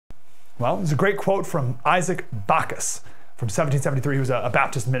Well, there's a great quote from Isaac Backus from 1773. He was a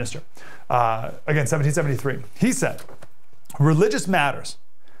Baptist minister. Again, 1773. He said, religious matters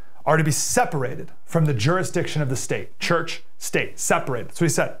are to be separated from the jurisdiction of the state. Church, state, separated. So he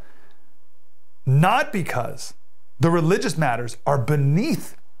said, not because the religious matters are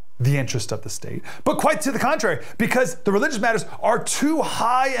beneath the interest of the state, but quite to the contrary, because the religious matters are too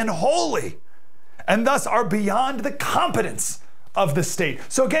high and holy, and thus are beyond the competence of the state.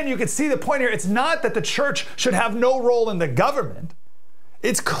 So again, you can see the point here. It's not that the church should have no role in the government.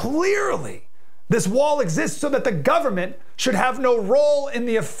 It's clearly this wall exists so that the government should have no role in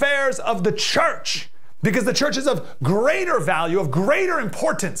the affairs of the church, because the church is of greater value, of greater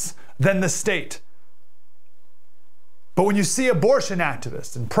importance than the state. But when you see abortion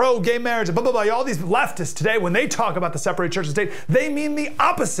activists and pro-gay marriage and blah, blah, blah, all these leftists today, when they talk about the separated church and state, they mean the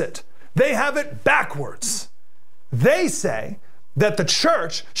opposite. They have it backwards. They say that the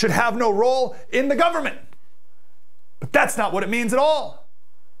church should have no role in the government. But that's not what it means at all.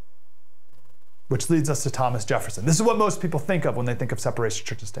 Which leads us to Thomas Jefferson. This is what most people think of when they think of separation of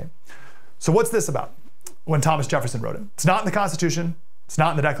church and state. So what's this about when Thomas Jefferson wrote it? It's not in the Constitution. It's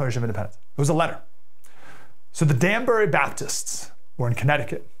not in the Declaration of Independence. It was a letter. So the Danbury Baptists were in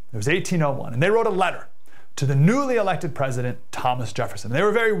Connecticut. It was 1801, and they wrote a letter to the newly elected president, Thomas Jefferson. They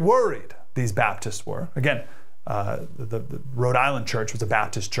were very worried, these Baptists were. Again, the Rhode Island church was a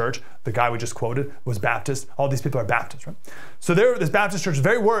Baptist church. The guy we just quoted was Baptist. All these people are Baptists, right? So this Baptist church was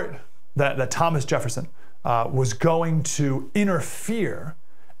very worried that Thomas Jefferson was going to interfere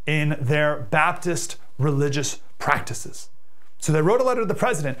in their Baptist religious practices. So they wrote a letter to the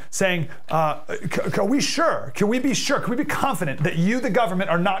president saying, can we be confident that you, the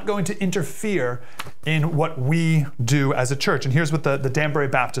government, are not going to interfere in what we do as a church? And here's what the Danbury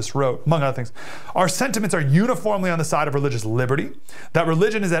Baptists wrote, among other things. Our sentiments are uniformly on the side of religious liberty, that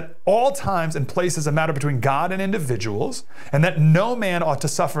religion is at all times and places a matter between God and individuals, and that no man ought to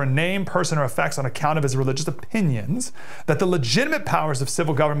suffer a name, person, or effects on account of his religious opinions, that the legitimate powers of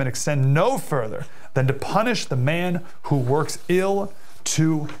civil government extend no further than to punish the man who works ill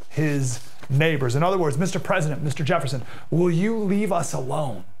to his neighbors. In other words, Mr. President, Mr. Jefferson, will you leave us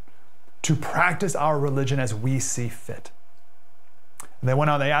alone to practice our religion as we see fit? And they went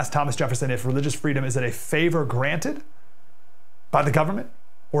on, they asked Thomas Jefferson if religious freedom, is it a favor granted by the government,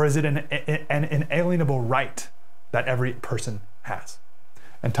 or is it an inalienable right that every person has?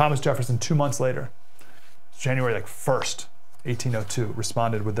 And Thomas Jefferson, 2 months later, January 1st, 1802,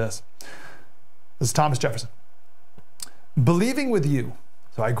 responded with this. This is Thomas Jefferson. Believing with you,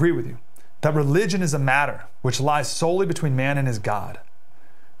 so I agree with you, that religion is a matter which lies solely between man and his God,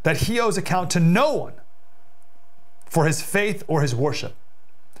 that he owes account to no one for his faith or his worship,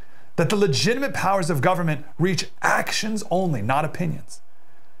 that the legitimate powers of government reach actions only, not opinions.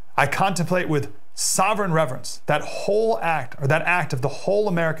 I contemplate with sovereign reverence that act of the whole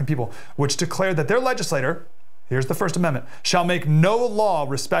American people, which declared that their legislator, here's the First Amendment, shall make no law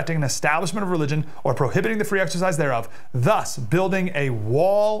respecting an establishment of religion or prohibiting the free exercise thereof, thus building a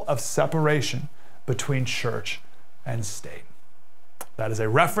wall of separation between church and state. That is a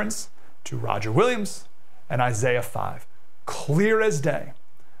reference to Roger Williams and Isaiah 5. Clear as day.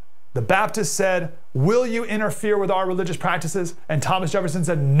 The Baptists said, will you interfere with our religious practices? And Thomas Jefferson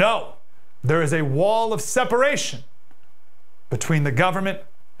said, no, there is a wall of separation between the government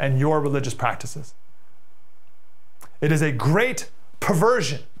and your religious practices. It is a great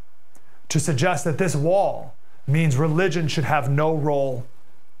perversion to suggest that this wall means religion should have no role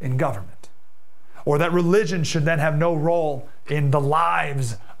in government, or that religion should then have no role in the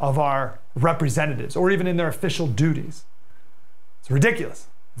lives of our representatives, or even in their official duties. It's ridiculous.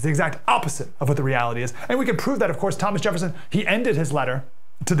 It's the exact opposite of what the reality is. And we can prove that, of course. Thomas Jefferson, he ended his letter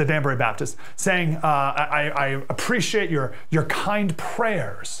to the Danbury Baptists saying, I appreciate your kind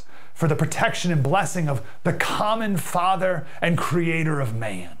prayers for the protection and blessing of the common Father and Creator of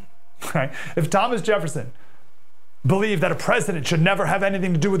man. Right? If Thomas Jefferson believed that a president should never have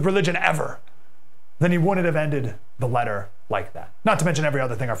anything to do with religion ever, then he wouldn't have ended the letter like that. Not to mention every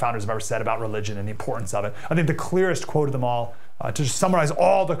other thing our founders have ever said about religion and the importance of it. I think the clearest quote of them all, to just summarize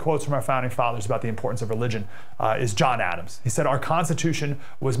all the quotes from our founding fathers about the importance of religion, is John Adams. He said, our Constitution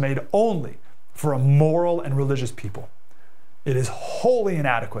was made only for a moral and religious people. It is wholly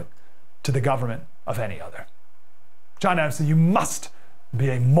inadequate to the government of any other. John Adams said, you must be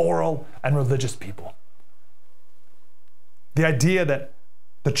a moral and religious people. The idea that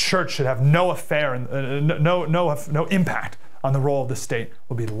the church should have no affair and no impact on the role of the state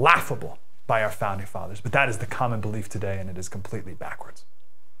will be laughable by our founding fathers. But that is the common belief today, and it is completely backwards.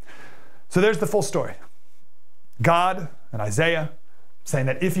 So there's the full story. God and Isaiah saying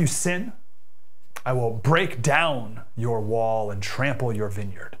that if you sin, I will break down your wall and trample your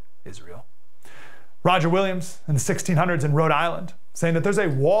vineyard, Israel. Roger Williams in the 1600s in Rhode Island, saying that there's a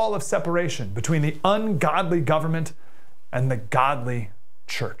wall of separation between the ungodly government and the godly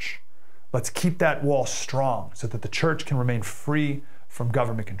church. Let's keep that wall strong so that the church can remain free from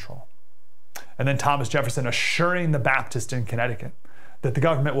government control. And then Thomas Jefferson assuring the Baptists in Connecticut that the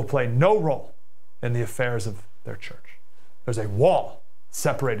government will play no role in the affairs of their church. There's a wall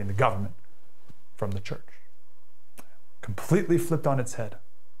separating the government from the church. Completely flipped on its head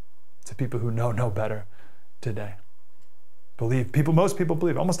to people who know no better today. Most people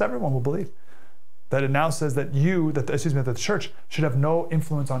believe, almost everyone will believe, that it now says that that the church should have no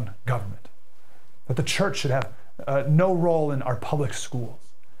influence on government, that the church should have no role in our public schools,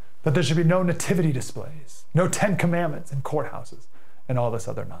 that there should be no nativity displays, no 10 commandments in courthouses, and all this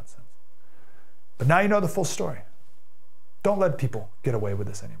other nonsense. But now you know the full story. Don't let people get away with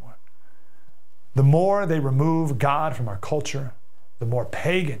this anymore. The more they remove God from our culture, the more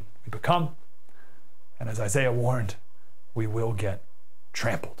pagan we become. And as Isaiah warned, we will get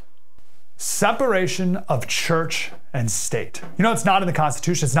trampled. Separation of church and state. You know, it's not in the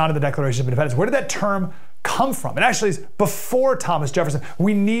Constitution, it's not in the Declaration of Independence. Where did that term come from? It actually is before Thomas Jefferson.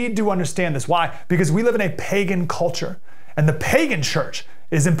 We need to understand this. Why? Because we live in a pagan culture, and the pagan church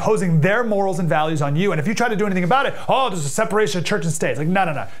is imposing their morals and values on you. And if you try to do anything about it, oh, there's a separation of church and state. It's like,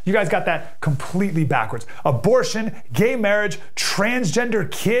 no. You guys got that completely backwards. Abortion, gay marriage,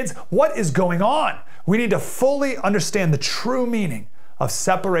 transgender kids, what is going on? We need to fully understand the true meaning of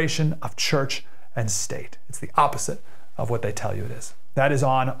separation of church and state. It's the opposite of what they tell you it is. That is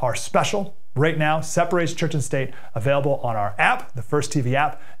on our special right now, Separation Church and State, available on our app, the First TV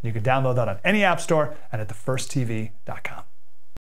app. You can download that on any app store and at thefirsttv.com.